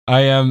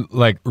I am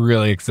like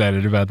really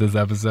excited about this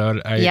episode.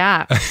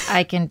 Yeah,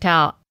 I can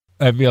tell.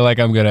 I feel like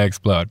I'm going to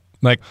explode.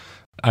 Like,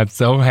 I'm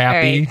so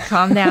happy. All right,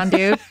 calm down,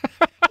 dude.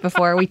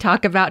 Before we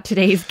talk about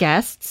today's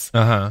guests,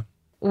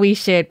 we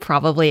should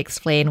probably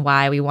explain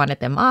why we wanted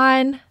them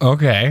on.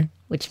 Okay.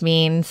 Which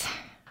means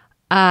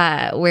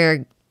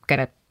we're going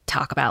to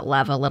talk about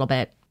love a little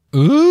bit.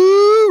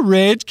 Ooh,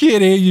 Rage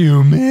Kitty,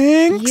 you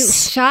minx. You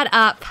shut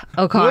up,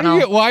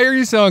 O'Connell. Why are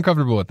you so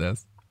uncomfortable with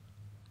this?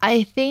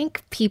 I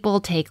think people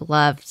take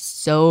love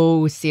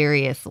so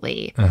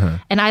seriously.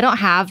 And I don't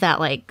have that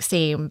like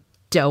same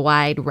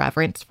doe-eyed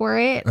reverence for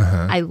it.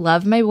 I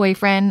love my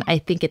boyfriend. I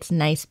think it's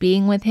nice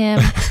being with him.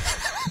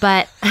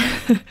 But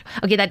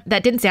okay,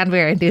 that didn't sound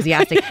very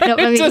enthusiastic. No,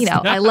 I mean,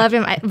 I love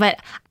him,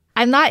 but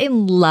I'm not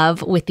in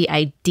love with the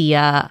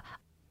idea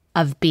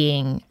of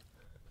being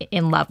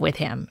in love with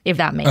him, if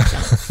that makes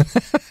sense.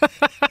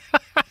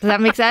 Does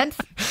that make sense?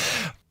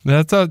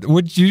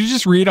 Would you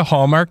just read a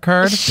Hallmark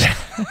card?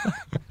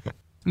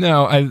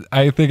 No,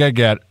 I think I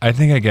get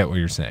what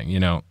you're saying. You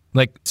know,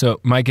 like, so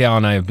my gal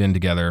and I have been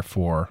together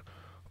for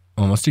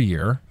almost a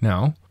year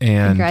now.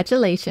 And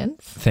congratulations.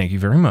 Thank you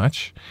very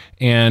much.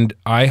 And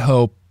I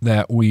hope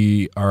that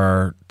we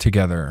are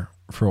together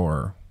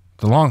for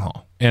the long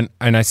haul. And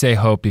I say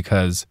hope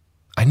because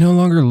I no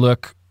longer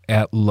look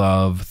at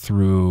love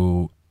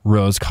through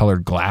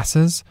rose-colored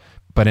glasses.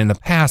 But in the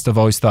past, I've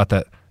always thought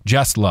that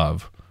just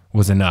love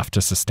was enough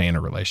to sustain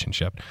a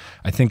relationship.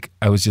 I think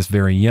I was just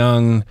very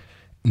young,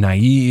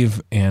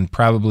 naive, and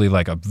probably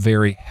like a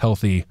very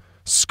healthy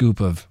scoop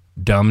of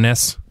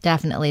dumbness.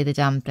 Definitely the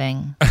dumb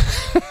thing.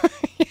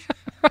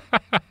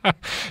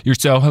 You're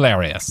so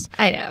hilarious.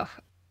 I know.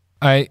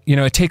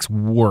 It takes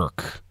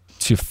work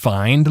to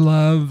find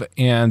love,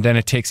 and then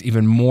it takes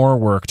even more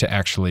work to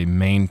actually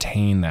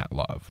maintain that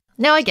love.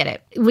 No, I get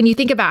it. When you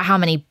think about how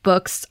many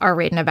books are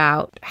written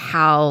about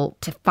how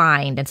to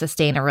find and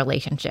sustain a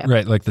relationship.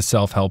 Right, like the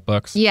self-help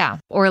books. Yeah.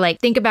 Or like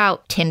think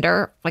about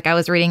Tinder. Like I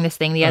was reading this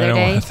thing the other day. I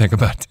don't want to think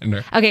about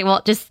Tinder. Okay,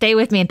 well, just stay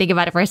with me and think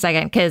about it for a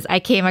second because I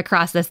came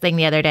across this thing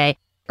the other day.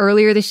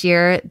 Earlier this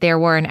year, there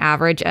were an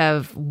average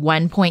of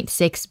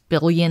 1.6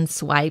 billion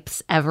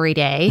swipes every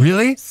day.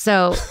 Really?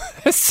 So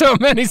so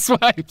many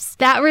swipes.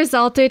 That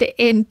resulted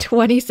in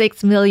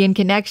 26 million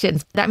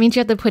connections. That means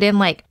you have to put in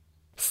like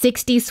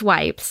 60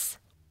 swipes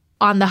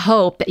on the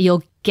hope that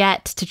you'll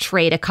get to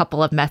trade a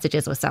couple of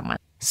messages with someone.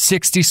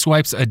 60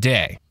 swipes a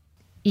day.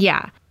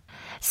 Yeah.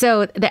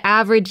 So the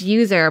average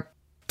user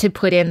to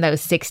put in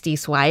those 60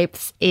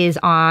 swipes is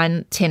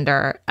on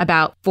Tinder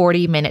about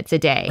 40 minutes a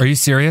day. Are you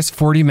serious?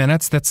 40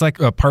 minutes? That's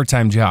like a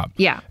part-time job.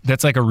 Yeah.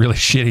 That's like a really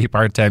shitty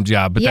part-time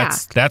job, but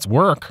that's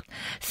work.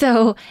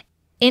 So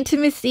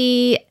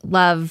intimacy,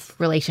 love,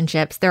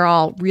 relationships, they're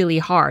all really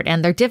hard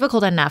and they're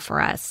difficult enough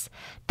for us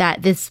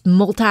that this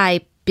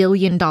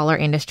multi-billion-dollar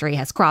industry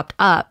has cropped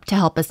up to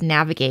help us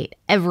navigate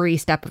every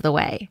step of the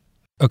way.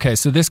 Okay,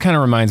 so this kind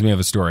of reminds me of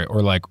a story,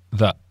 or like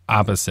the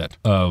opposite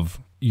of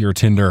your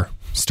Tinder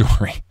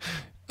story.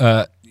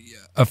 A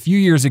few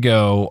years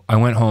ago, I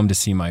went home to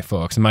see my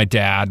folks, and my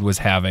dad was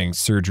having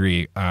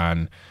surgery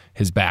on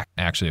his back.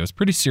 Actually, it was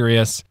pretty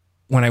serious.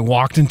 When I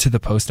walked into the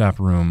post-op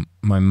room,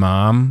 my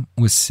mom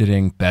was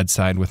sitting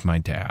bedside with my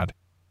dad,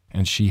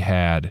 and she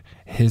had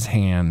his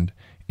hand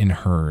in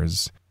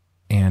hers.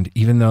 And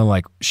even though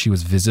like she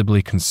was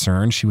visibly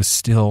concerned, she was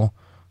still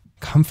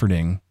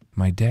comforting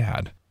my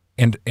dad.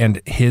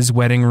 And his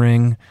wedding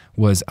ring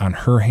was on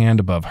her hand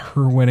above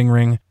her wedding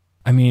ring.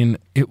 I mean,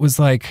 it was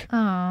like,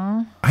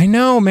 aww. I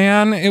know,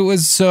 man. It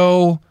was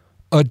so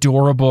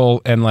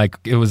adorable and like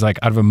it was like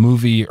out of a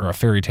movie or a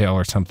fairy tale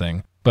or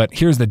something. But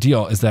here's the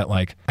deal is that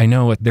like, I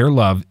know what their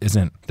love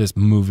isn't this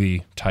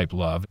movie type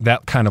love.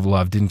 That kind of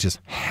love didn't just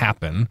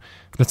happen.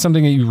 That's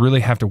something that you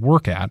really have to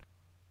work at.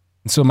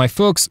 So my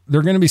folks,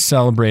 they're going to be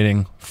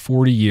celebrating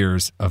 40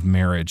 years of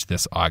marriage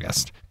this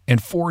August.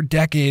 And 4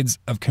 decades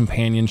of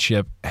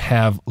companionship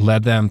have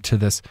led them to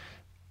this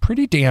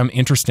pretty damn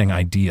interesting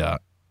idea.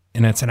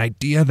 And it's an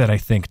idea that I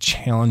think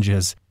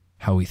challenges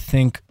how we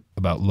think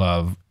about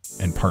love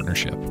and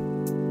partnership.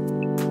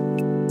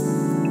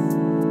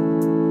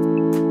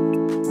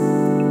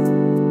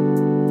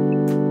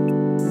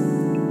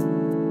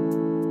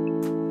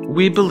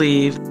 We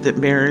believe that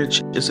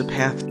marriage is a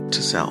path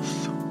to self.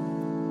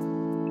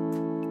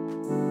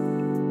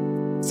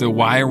 So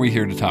why are we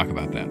here to talk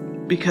about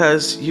that?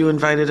 Because you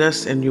invited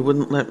us and you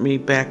wouldn't let me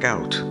back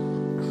out.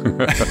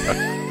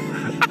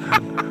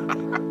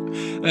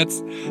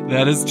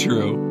 That is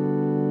true.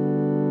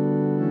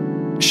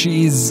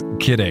 She's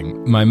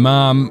kidding. My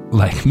mom,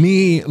 like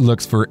me,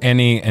 looks for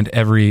any and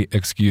every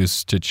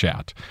excuse to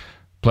chat.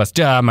 Plus,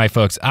 my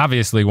folks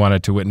obviously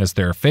wanted to witness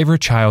their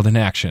favorite child in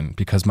action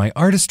because my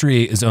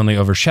artistry is only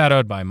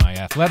overshadowed by my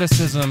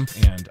athleticism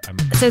and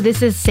So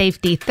this is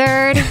Safety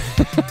Third.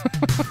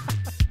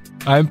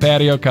 I'm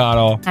Paddy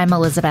O'Connell. I'm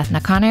Elizabeth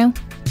Nakano.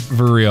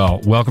 For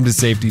real, welcome to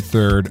Safety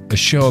Third, a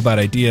show about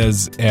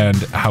ideas and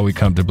how we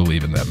come to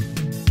believe in them.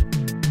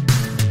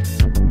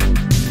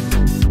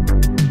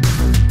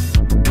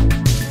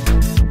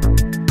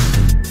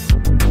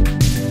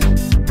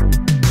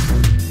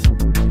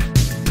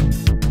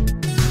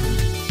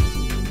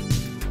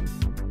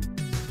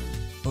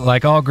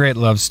 Like all great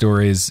love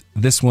stories,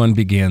 this one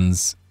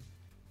begins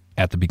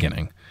at the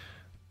beginning.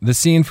 The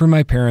scene for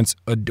my parents'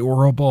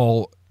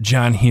 adorable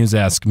John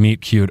Hughes-esque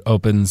meet cute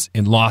opens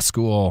in law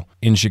school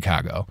in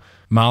Chicago.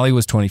 Molly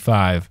was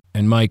 25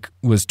 and Mike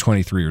was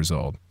 23 years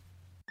old.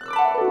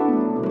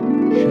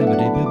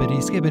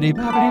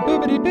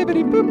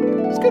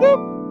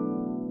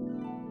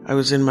 I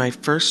was in my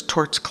first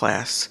torts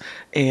class,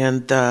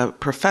 and the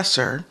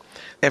professor,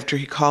 after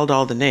he called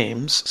all the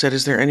names, said,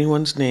 "Is there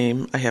anyone's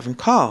name I haven't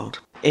called?"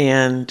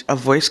 And a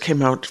voice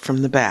came out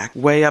from the back,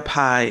 way up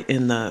high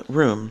in the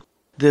room.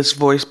 This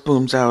voice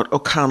booms out,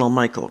 "O'Connell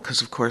Michael,"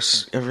 because, of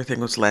course, everything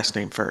was last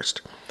name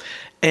first.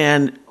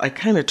 And I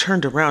kind of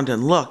turned around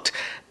and looked,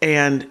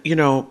 and,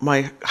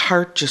 my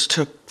heart just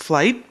took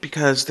flight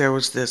because there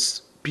was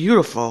this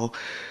beautiful,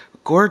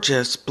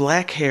 gorgeous,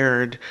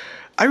 black-haired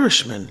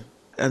Irishman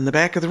in the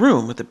back of the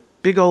room with a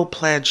big old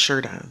plaid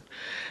shirt on.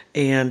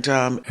 And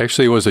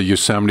actually, it was a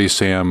Yosemite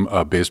Sam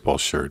baseball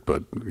shirt,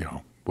 but,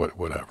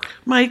 whatever.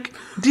 Mike,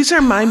 these are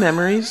my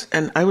memories,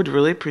 and I would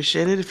really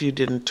appreciate it if you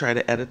didn't try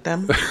to edit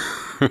them.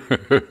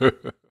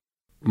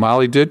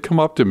 Molly did come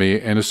up to me,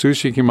 and as soon as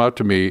she came up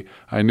to me,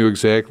 I knew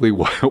exactly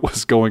what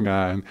was going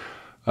on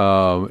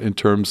in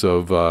terms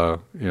of,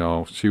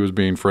 she was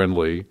being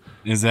friendly.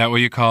 Is that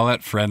what you call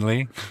it,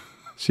 friendly?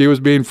 She was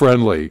being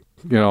friendly,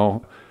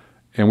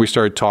 and we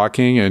started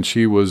talking, and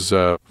she was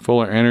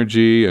full of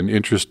energy and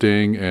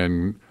interesting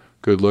and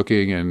good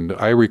looking. And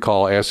I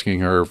recall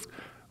asking her,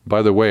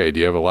 "By the way, do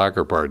you have a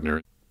locker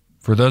partner?"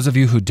 For those of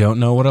you who don't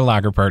know what a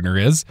locker partner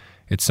is,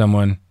 it's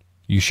someone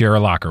you share a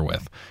locker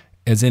with.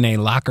 As in a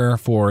locker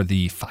for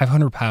the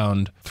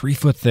 500-pound,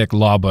 3-foot-thick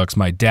law books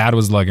my dad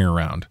was lugging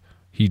around.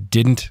 He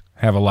didn't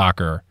have a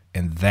locker,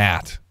 and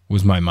that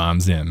was my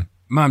mom's in.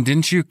 Mom,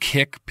 didn't you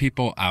kick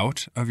people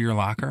out of your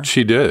locker?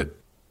 She did.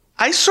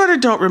 I sort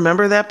of don't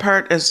remember that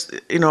part as,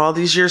 all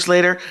these years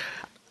later.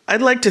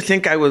 I'd like to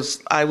think I was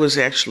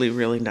actually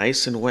really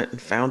nice and went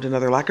and found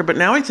another locker. But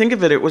now I think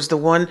of it, it was the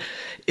one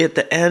at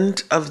the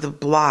end of the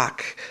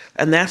block.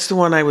 And that's the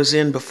one I was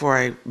in before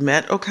I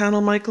met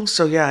O'Connell Michael.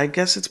 So, yeah, I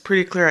guess it's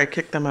pretty clear I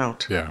kicked them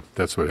out. Yeah,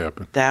 that's what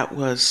happened. That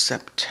was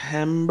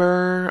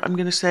September, I'm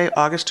going to say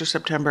August or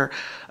September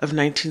of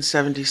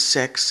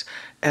 1976.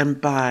 And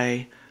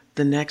by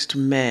the next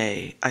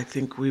May, I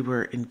think we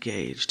were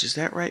engaged. Is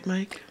that right,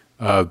 Mike?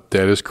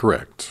 That is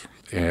correct.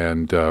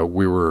 And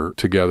we were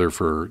together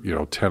for,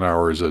 10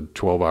 hours,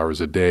 12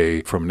 hours a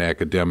day from an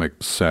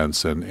academic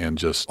sense and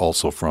just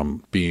also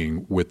from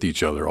being with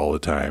each other all the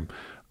time.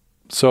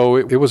 So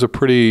it was a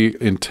pretty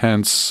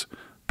intense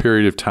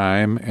period of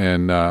time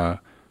and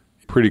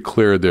pretty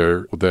clear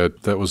there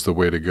that was the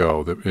way to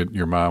go, that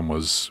your mom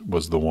was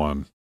the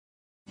one.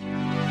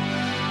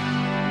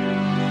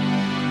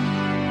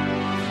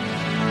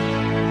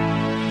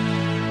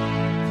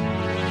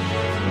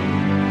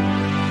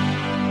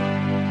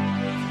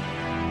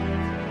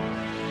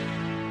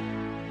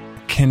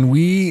 Can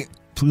we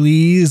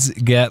please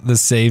get the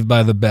Saved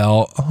by the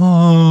Bell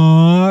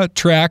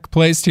track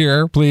placed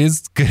here,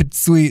 please? Good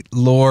sweet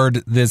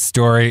Lord, this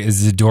story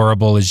is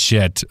adorable as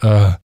shit.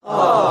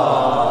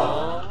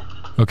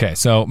 Okay,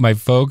 so my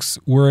folks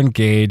were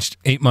engaged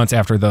 8 months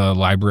after the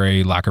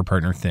library locker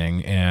partner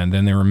thing, and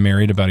then they were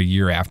married about a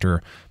year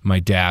after my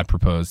dad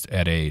proposed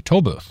at a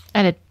toll booth.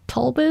 At a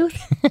toll booth?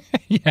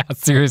 Yeah,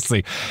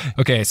 seriously.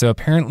 Okay, so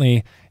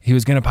apparently he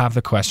was going to pop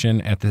the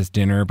question at this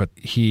dinner, but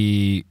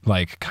he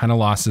kind of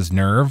lost his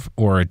nerve,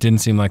 or it didn't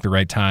seem like the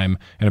right time.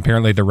 And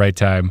apparently the right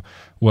time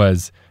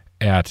was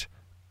at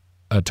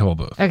a toll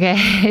booth.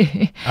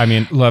 Okay. I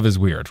mean, love is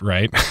weird,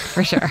 right?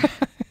 For sure.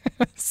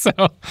 So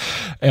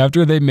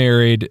after they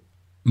married,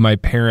 my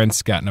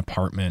parents got an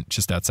apartment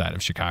just outside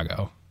of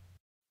Chicago.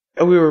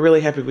 We were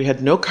really happy. We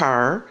had no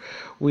car.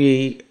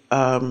 We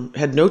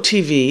had no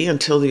TV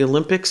until the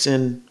Olympics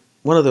in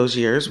one of those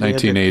years.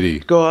 1980. We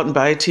had to go out and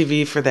buy a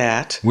TV for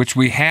that. Which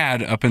we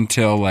had up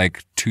until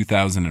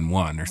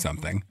 2001 or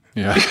something.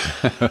 Yeah.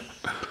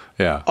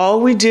 Yeah.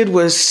 All we did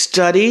was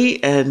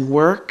study and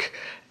work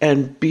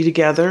and be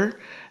together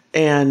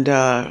and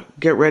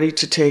get ready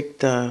to take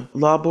the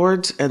law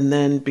boards and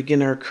then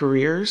begin our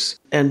careers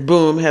and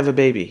boom, have a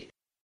baby.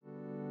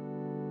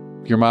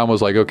 Your mom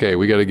was like, "Okay,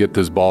 we got to get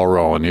this ball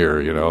rolling here,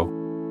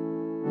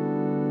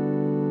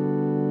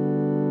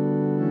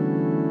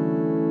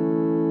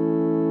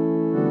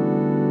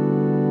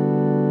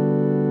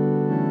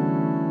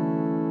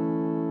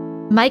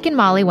 Mike and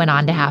Molly went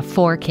on to have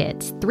 4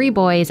 kids, 3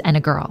 boys and a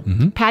girl.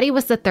 Mm-hmm. Paddy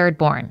was the third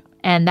born,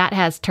 and that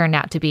has turned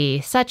out to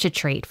be such a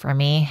treat for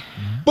me.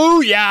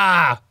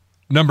 Booyah!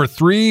 Number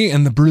 3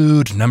 in the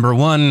brood, number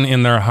 1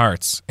 in their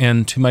hearts.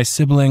 And to my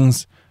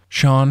siblings,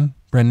 Sean,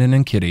 Brendan,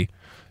 and Kitty,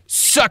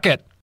 suck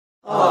it!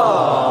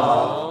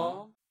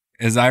 Aww.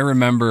 As I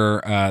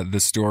remember the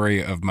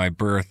story of my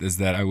birth is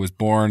that I was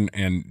born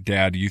and,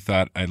 Dad, you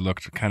thought I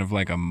looked kind of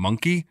like a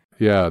monkey?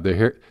 Yeah,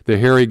 the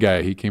hairy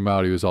guy. He came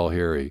out, he was all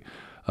hairy.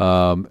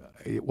 Well,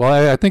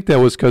 I think that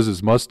was because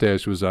his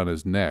mustache was on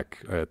his neck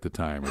at the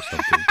time or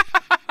something.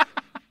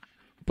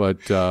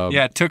 But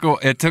yeah, it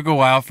took a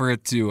while for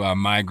it to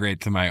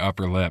migrate to my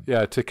upper lip.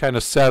 Yeah, to kind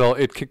of settle.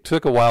 It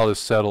took a while to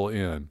settle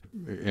in,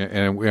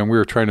 and we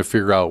were trying to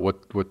figure out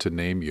what to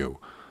name you.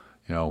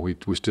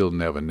 We still didn't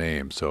have a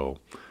name, so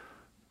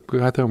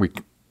I thought we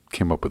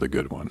came up with a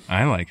good one.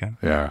 I like it.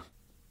 Yeah.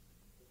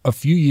 A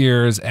few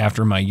years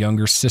after my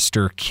younger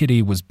sister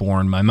Kitty was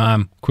born, my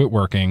mom quit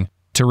working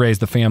to raise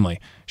the family.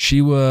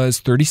 She was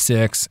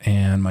 36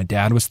 and my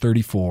dad was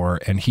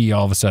 34, and he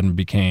all of a sudden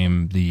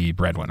became the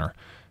breadwinner.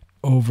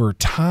 Over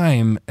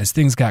time, as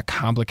things got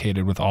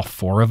complicated with all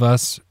four of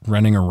us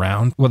running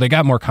around, well, they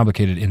got more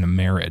complicated in the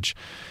marriage,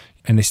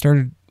 and they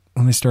started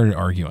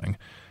arguing.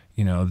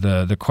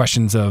 The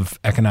questions of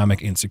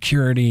economic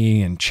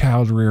insecurity and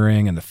child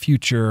rearing and the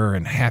future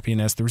and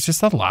happiness. There was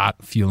just a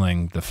lot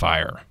fueling the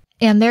fire.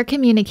 And their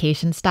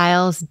communication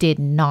styles did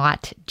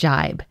not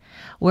jibe.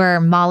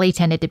 Where Molly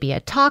tended to be a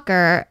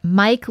talker,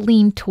 Mike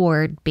leaned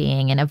toward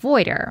being an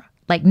avoider.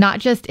 Like, not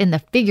just in the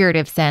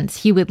figurative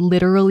sense, he would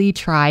literally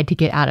try to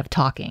get out of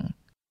talking.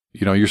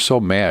 You're so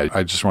mad.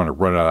 I just want to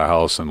run out of the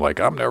house and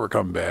I'm never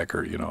coming back,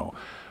 or,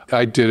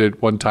 I did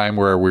it one time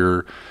where we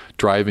were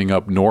driving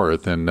up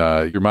north, and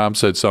your mom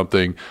said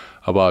something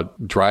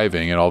about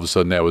driving, and all of a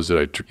sudden that was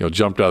it. I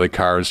jumped out of the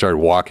car and started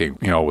walking.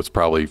 It was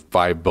probably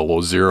 5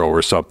 below zero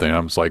or something.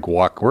 I'm just like,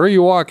 where are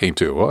you walking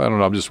to? Well, I don't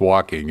know. I'm just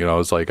walking.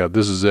 It's like,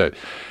 this is it.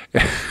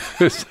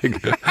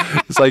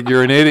 it's like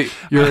you're an idiot.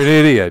 You're an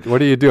idiot.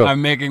 What are you doing?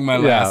 I'm making my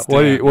last.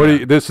 What do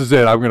you? This is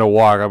it. I'm going to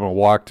walk. I'm going to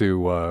walk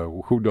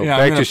to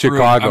back to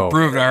Chicago. I'll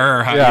prove to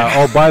her.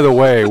 Oh, by the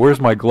way, where's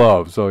my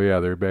gloves? So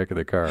they're back in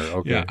the car.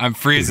 Okay. Yeah, I'm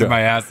freezing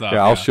my ass off.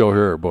 Yeah, I'll show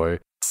her, boy.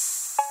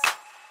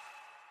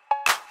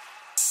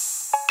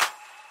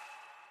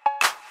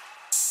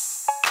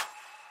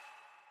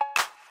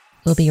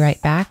 We'll be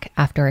right back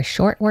after a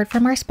short word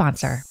from our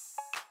sponsor.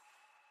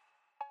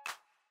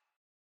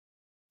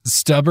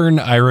 Stubborn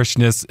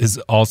Irishness is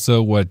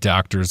also what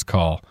doctors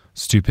call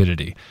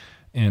stupidity.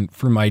 And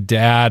for my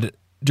dad,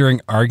 during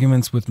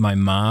arguments with my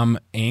mom,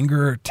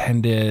 anger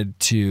tended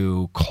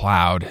to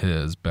cloud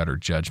his better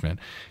judgment.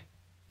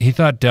 He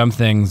thought dumb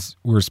things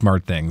were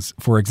smart things.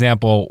 For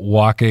example,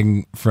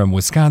 walking from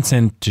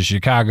Wisconsin to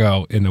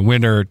Chicago in the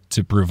winter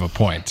to prove a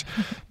point.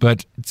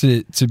 But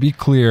to be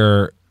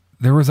clear,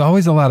 there was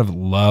always a lot of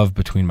love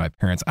between my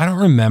parents. I don't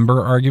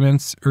remember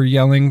arguments or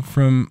yelling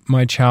from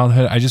my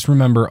childhood. I just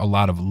remember a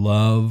lot of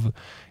love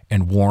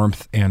and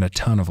warmth and a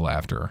ton of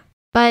laughter.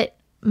 But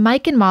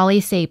Mike and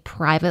Molly say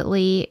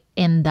privately,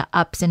 in the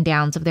ups and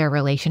downs of their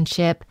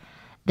relationship,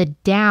 the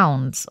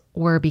downs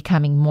were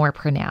becoming more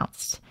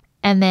pronounced.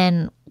 And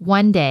then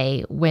one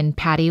day, when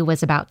Paddy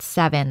was about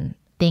 7,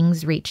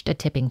 things reached a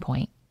tipping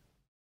point.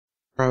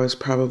 I was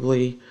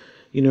probably,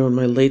 in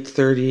my late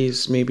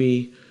 30s,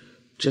 maybe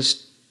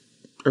just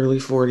early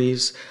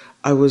 40s.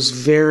 I was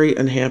very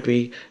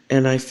unhappy,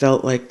 and I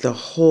felt like the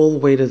whole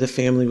weight of the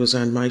family was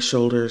on my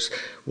shoulders,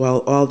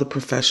 while all the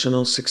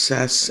professional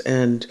success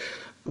and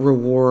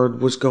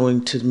reward was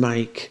going to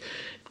Mike.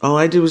 All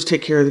I did was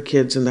take care of the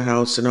kids in the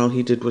house, and all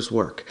he did was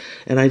work.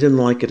 And I didn't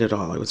like it at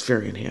all. I was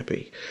very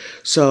unhappy.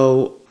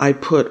 So I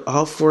put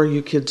all 4 of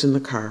you kids in the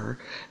car.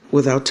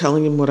 Without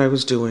telling him what I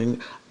was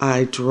doing,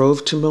 I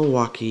drove to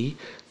Milwaukee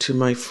to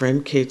my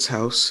friend Kate's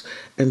house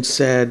and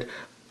said,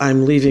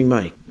 I'm leaving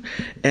Mike.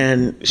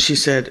 And she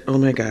said, oh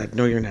my God,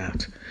 no, you're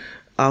not.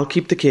 I'll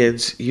keep the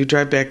kids. You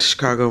drive back to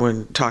Chicago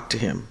and talk to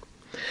him.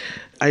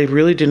 I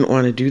really didn't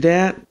want to do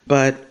that,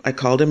 but I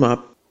called him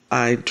up.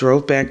 I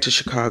drove back to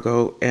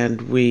Chicago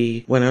and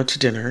we went out to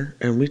dinner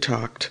and we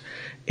talked,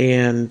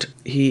 and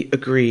he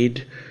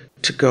agreed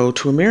to go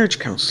to a marriage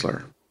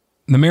counselor.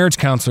 The marriage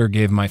counselor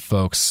gave my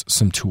folks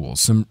some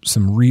tools,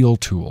 some real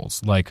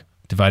tools, like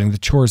dividing the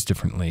chores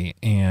differently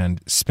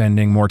and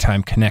spending more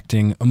time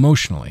connecting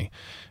emotionally.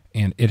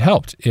 And it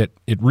helped. It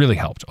really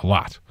helped a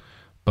lot.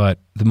 But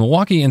the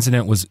Milwaukee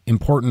incident was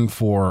important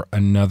for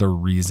another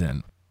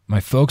reason.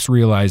 My folks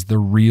realized the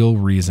real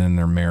reason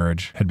their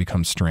marriage had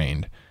become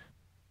strained,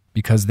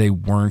 because they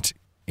weren't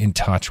in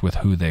touch with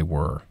who they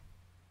were.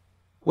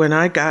 When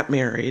I got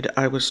married,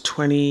 I was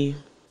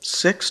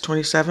 26,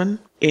 27,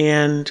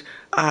 and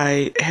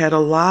I had a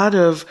lot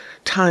of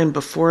time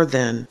before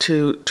then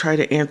to try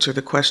to answer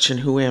the question,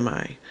 who am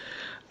I?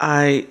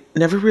 I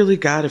never really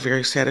got a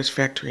very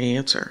satisfactory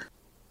answer.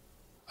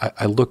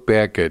 I look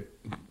back at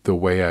the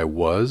way I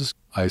was,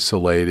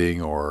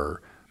 isolating or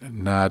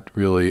not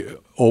really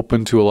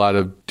open to a lot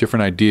of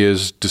different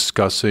ideas,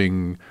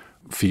 discussing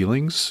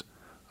feelings.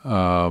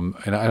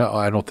 And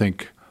I don't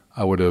think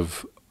I would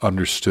have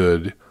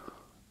understood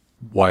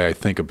why I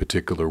think a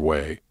particular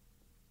way.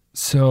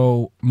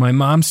 So my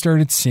mom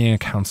started seeing a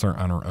counselor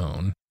on her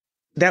own.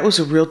 That was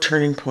a real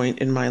turning point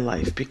in my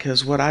life,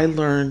 because what I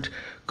learned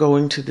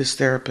going to this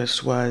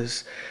therapist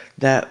was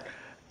that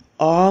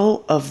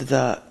all of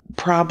the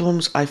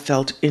problems I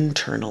felt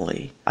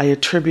internally, I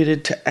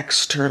attributed to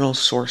external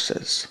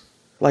sources,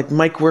 like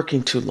Mike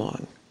working too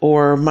long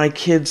or my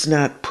kids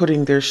not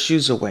putting their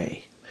shoes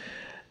away.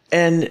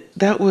 And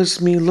that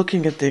was me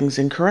looking at things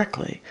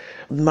incorrectly.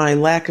 My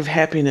lack of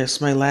happiness,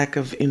 my lack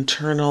of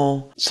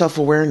internal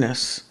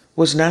self-awareness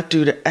was not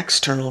due to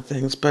external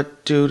things,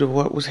 but due to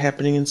what was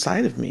happening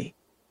inside of me.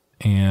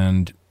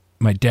 And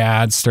my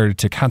dad started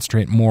to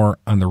concentrate more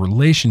on the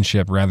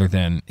relationship rather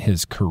than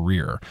his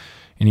career.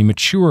 And he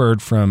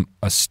matured from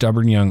a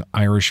stubborn young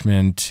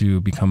Irishman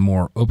to become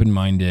more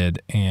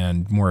open-minded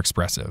and more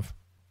expressive.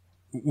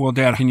 Well,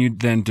 Dad, can you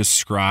then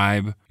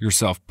describe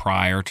yourself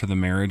prior to the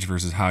marriage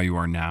versus how you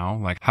are now?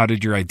 Like, how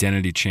did your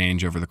identity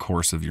change over the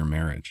course of your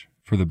marriage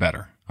for the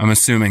better? I'm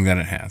assuming that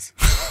it has.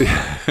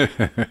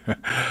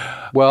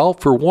 Well,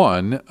 for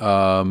one,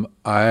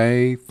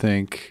 I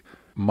think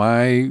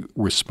my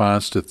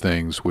response to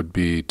things would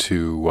be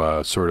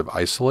to sort of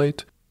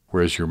isolate,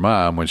 whereas your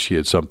mom, when she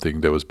had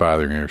something that was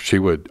bothering her, she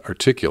would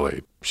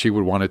articulate. She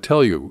would want to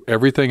tell you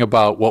everything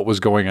about what was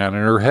going on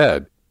in her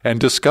head and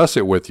discuss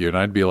it with you. And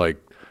I'd be like,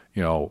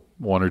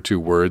 one or two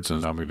words,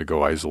 and I'm going to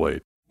go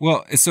isolate.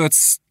 Well, so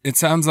it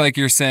sounds like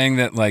you're saying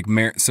that like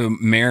your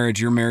marriage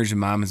to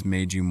mom has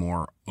made you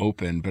more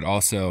open, but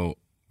also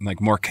like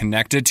more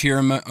connected to your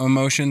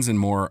emotions and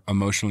more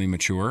emotionally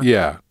mature.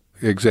 Yeah,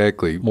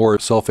 exactly. More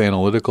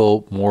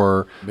self-analytical,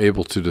 more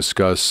able to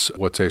discuss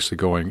what's actually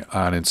going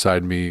on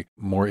inside me,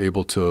 more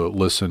able to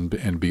listen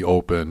and be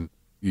open.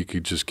 You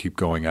could just keep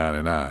going on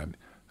and on.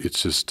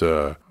 It's just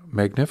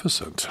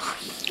magnificent.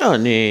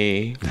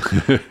 Honey.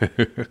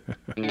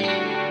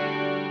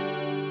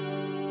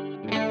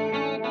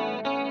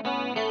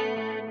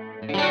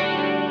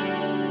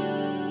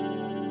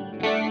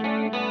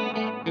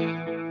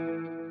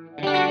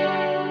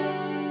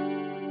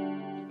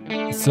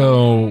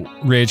 So,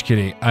 Rage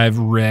Kitty, I've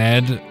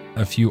read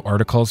a few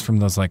articles from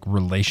those like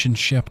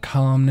relationship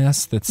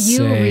columnists that You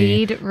say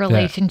read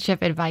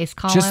relationship advice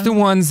columns? just the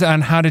ones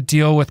on how to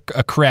deal with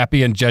a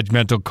crappy and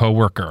judgmental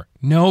coworker.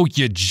 No,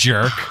 you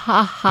jerk.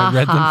 I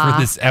read them for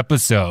this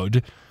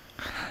episode.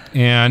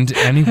 And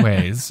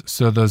anyways,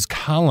 so those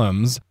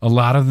columns, a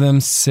lot of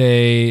them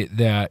say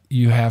that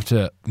you have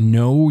to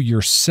know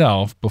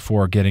yourself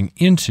before getting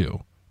into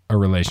a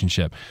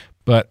relationship.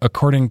 But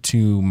according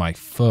to my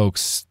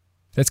folks,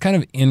 that's kind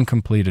of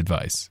incomplete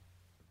advice.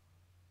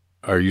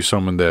 Are you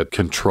someone that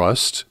can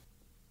trust?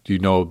 Do you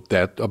know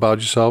that about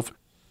yourself?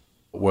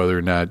 Whether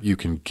or not you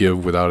can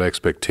give without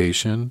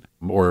expectation,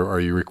 or are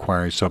you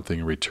requiring something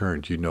in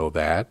return? Do you know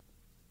that?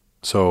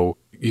 So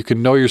you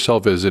can know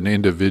yourself as an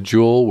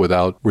individual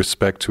without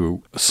respect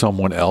to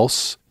someone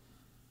else,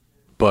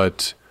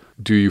 but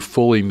do you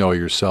fully know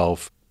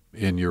yourself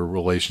in your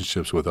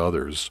relationships with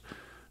others?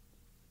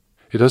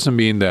 It doesn't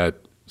mean that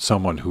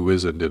someone who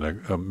isn't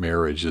in a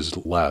marriage is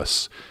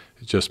less.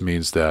 It just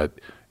means that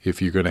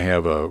if you're going to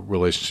have a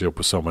relationship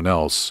with someone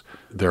else,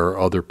 there are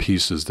other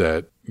pieces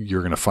that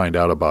you're going to find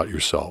out about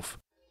yourself.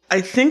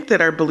 I think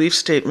that our belief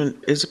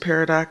statement is a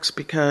paradox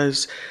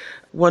because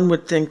one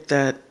would think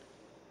that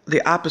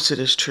the opposite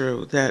is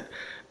true, that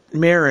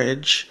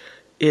marriage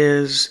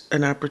is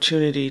an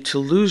opportunity to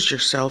lose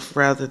yourself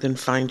rather than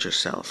find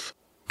yourself.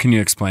 Can you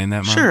explain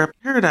that, Mom? Sure. A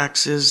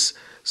paradox is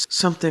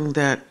something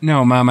that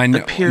No, Mom, I know.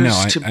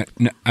 appears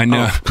I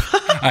know.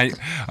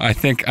 I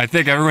think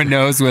everyone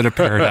knows what a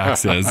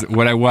paradox is.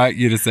 What I want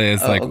you to say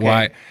is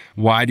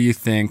why do you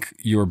think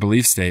your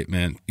belief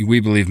statement, we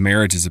believe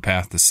marriage is a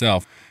path to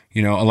self? A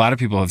lot of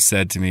people have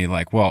said to me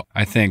like, well,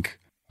 I think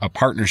a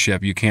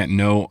partnership, you can't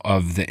know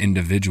of the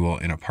individual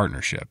in a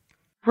partnership.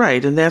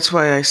 Right, and that's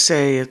why I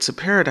say it's a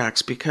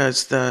paradox,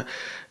 because the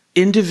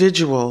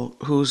individual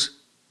who's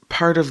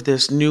part of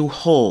this new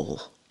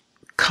whole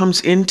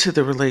comes into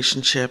the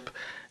relationship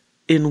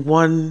in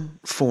one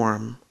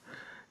form,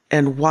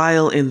 and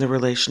while in the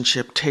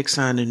relationship takes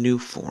on a new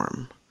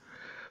form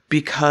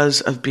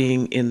because of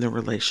being in the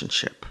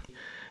relationship.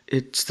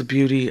 It's the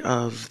beauty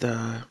of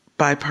the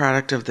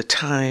byproduct of the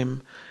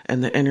time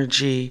and the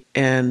energy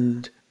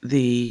and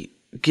the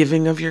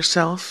giving of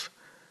yourself.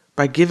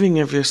 By giving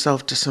of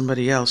yourself to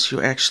somebody else,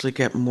 you actually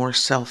get more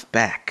self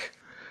back.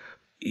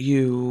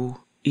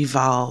 You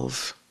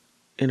evolve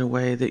in a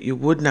way that you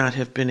would not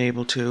have been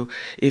able to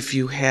if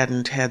you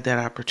hadn't had that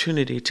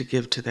opportunity to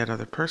give to that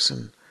other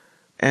person.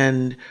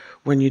 And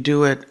when you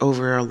do it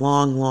over a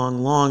long,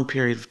 long, long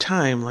period of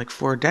time, like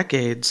 4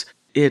 decades,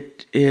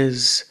 it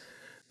is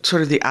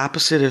sort of the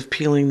opposite of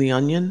peeling the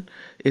onion.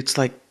 It's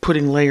like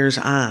putting layers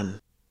on.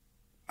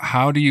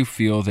 How do you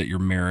feel that your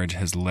marriage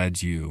has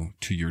led you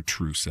to your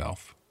true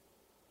self?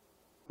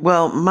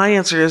 Well, my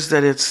answer is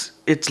that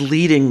it's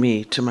leading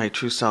me to my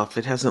true self.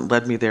 It hasn't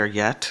led me there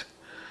yet.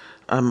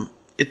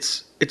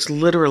 It's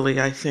literally,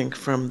 I think,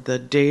 from the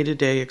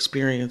day-to-day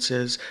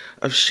experiences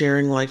of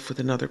sharing life with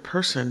another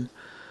person.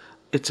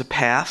 It's a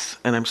path,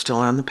 and I'm still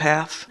on the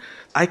path.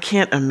 I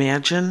can't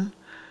imagine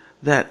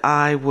that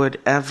I would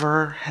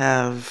ever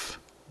have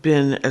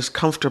been as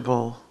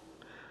comfortable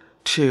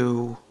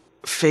to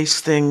face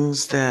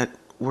things that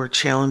were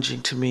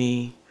challenging to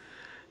me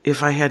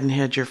if I hadn't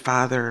had your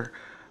father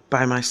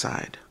by my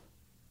side.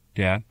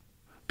 Dad?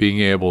 Being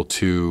able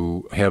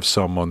to have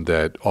someone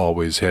that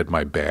always had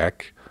my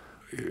back,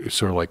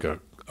 sort of like a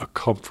a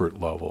comfort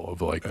level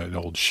of like an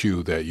old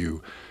shoe that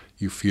you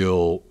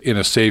feel in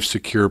a safe,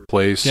 secure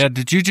place. Yeah,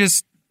 did you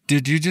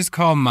just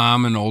call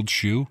Mom an old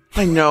shoe?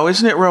 I know.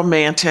 Isn't it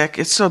romantic?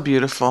 It's so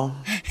beautiful.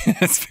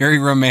 It's very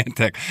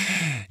romantic.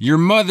 Your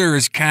mother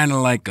is kind of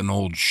like an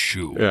old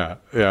shoe. Yeah,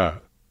 yeah.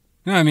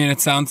 No, I mean, it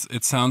sounds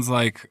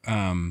like,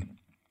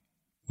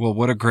 well,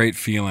 what a great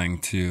feeling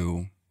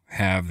to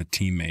have a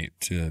teammate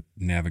to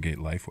navigate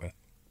life with.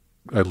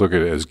 I look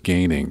at it as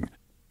gaining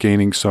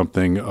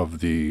something of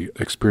the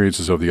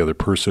experiences of the other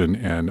person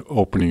and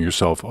opening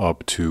yourself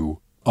up to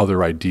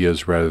other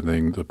ideas rather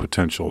than the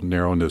potential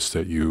narrowness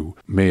that you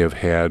may have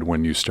had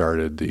when you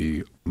started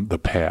the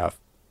path.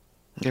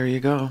 There you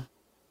go.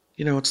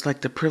 You know, it's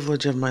like the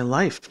privilege of my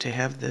life to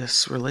have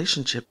this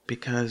relationship,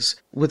 because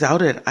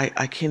without it,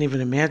 I can't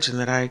even imagine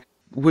that I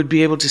would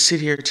be able to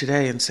sit here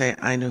today and say,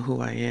 I know who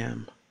I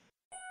am.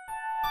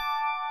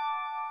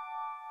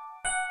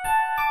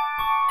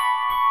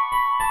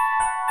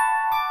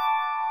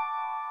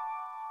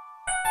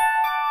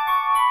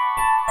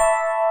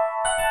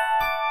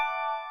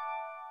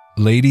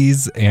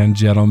 Ladies and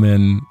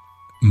gentlemen,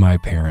 my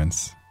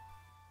parents.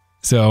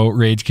 So,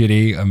 Rage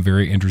Kitty, I'm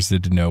very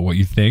interested to know what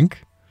you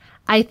think.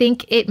 I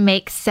think it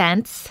makes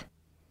sense.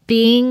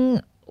 Being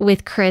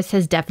with Chris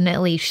has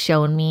definitely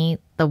shown me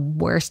the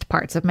worst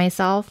parts of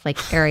myself,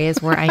 like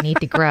areas where I need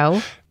to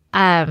grow.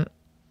 I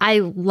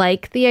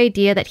like the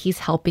idea that he's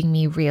helping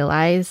me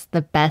realize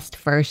the best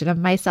version of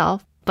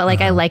myself, but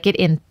I like it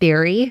in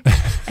theory,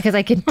 because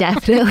I can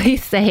definitely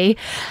say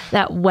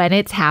that when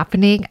it's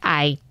happening,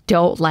 I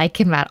don't like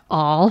him at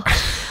all.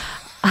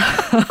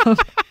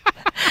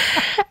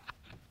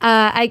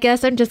 I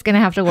guess I'm just going to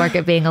have to work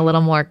at being a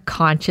little more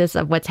conscious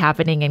of what's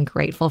happening and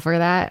grateful for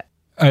that.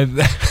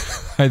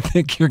 I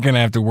think you're going to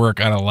have to work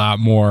on a lot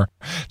more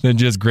than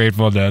just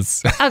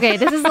gratefulness. Okay,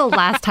 this is the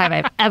last time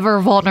I'm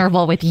ever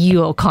vulnerable with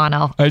you,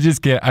 O'Connell.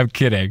 I'm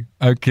kidding.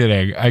 I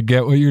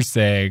get what you're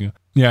saying.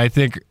 Yeah, I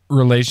think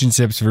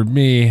relationships for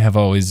me they've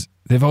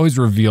always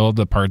revealed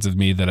the parts of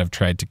me that I've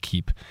tried to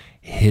keep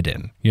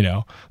hidden,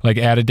 like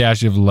add a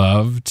dash of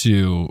love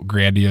to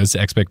grandiose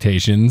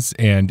expectations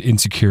and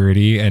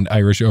insecurity and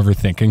Irish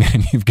overthinking,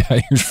 and you've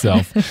got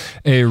yourself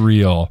a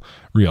real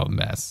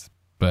mess.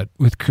 But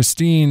with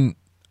Christine,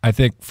 I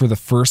think for the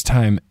first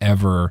time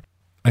ever,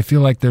 I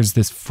feel like there's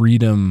this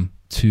freedom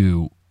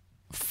to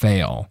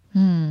fail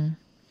and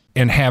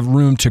have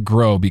room to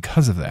grow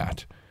because of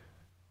that.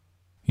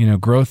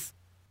 Growth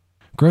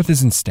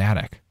isn't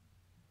static,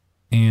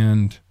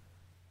 and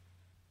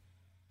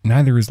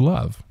neither is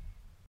love.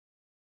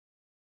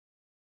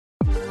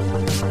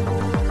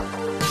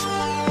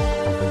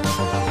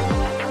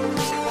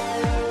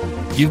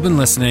 You've been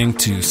listening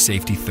to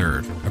Safety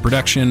Third, a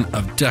production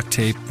of Duct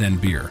Tape Then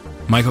Beer.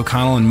 Mike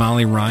O'Connell and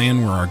Molly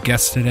Ryan were our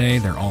guests today.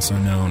 They're also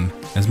known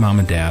as Mom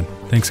and Dad.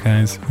 Thanks,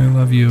 guys. I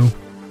love you.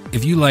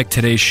 If you like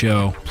today's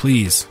show,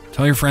 please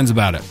tell your friends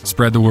about it.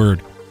 Spread the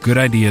word. Good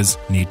ideas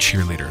need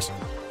cheerleaders.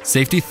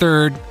 Safety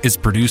Third is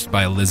produced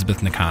by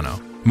Elizabeth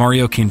Nicano.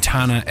 Mario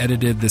Quintana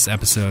edited this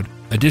episode.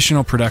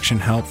 Additional production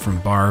help from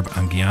Barb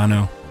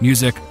Anguiano.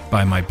 Music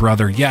by my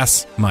brother,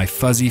 yes, my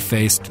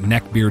fuzzy-faced,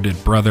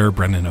 neck-bearded brother,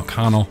 Brendan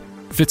O'Connell.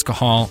 Fitz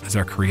Cahal is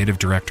our creative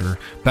director.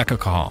 Becca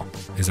Cahal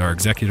is our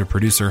executive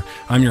producer.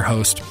 I'm your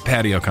host,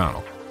 Paddy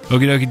O'Connell.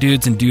 Okie dokie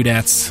dudes and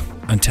dudettes.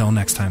 Until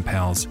next time,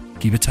 pals,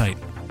 keep it tight,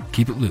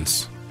 keep it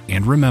loose,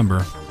 and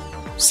remember,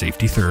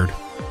 safety third.